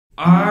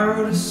I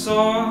wrote a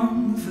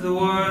song for the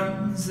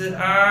ones that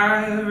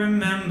I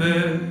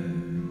remember,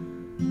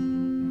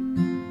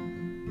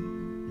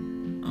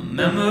 a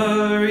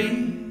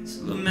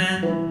memories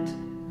lament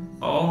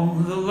all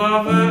the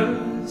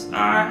lovers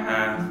I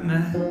have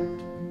met.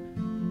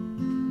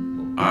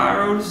 Well, I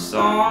wrote a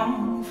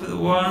song for the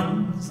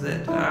ones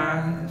that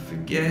I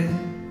forget,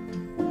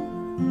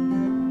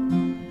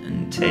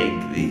 and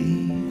take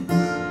these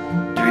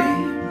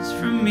dreams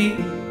from me.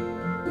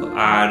 Well,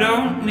 I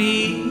don't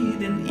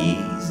need an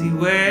easy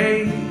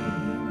way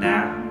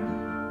now.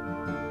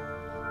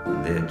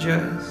 They're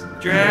just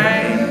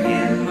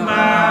dragging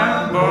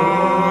my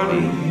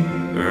body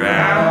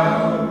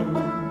around.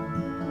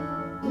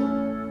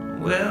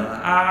 Well,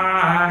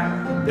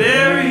 I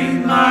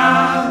buried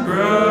my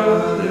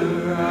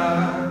brother,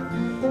 I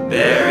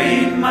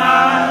buried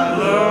my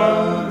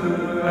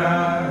lover,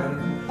 I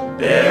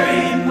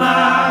buried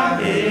my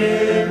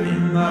head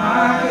in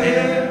my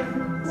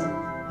hands.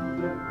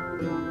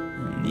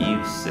 And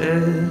you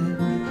said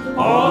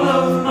all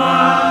of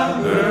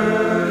my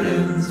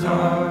burdens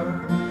are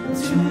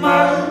too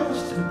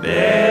much to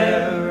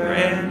bear,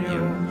 and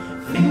your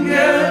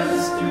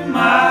fingers through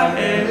my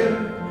hair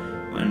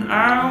when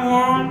I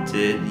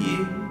wanted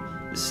you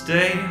to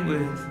stay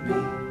with me.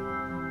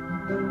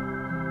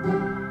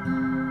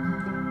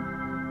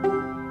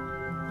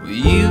 Well,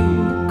 you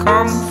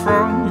come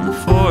from the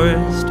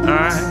forest,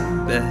 I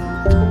bet,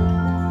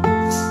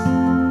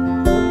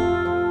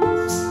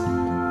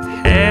 with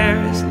hair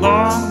as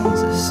long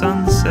as the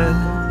sunset.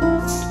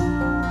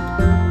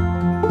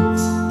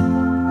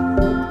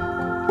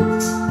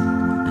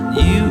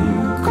 You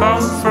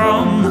come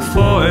from the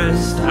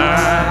forest, I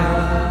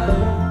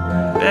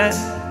bet,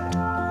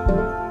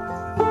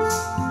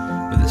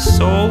 with a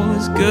soul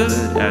as good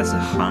as a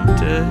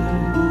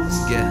hunter's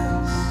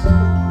guess.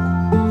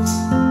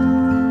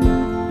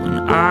 When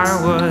I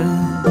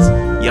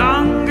was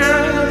younger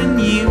than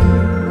you,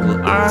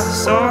 well, I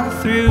saw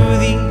through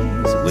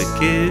these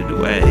wicked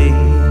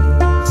ways.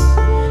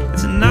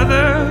 It's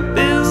another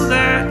bill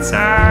that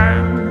I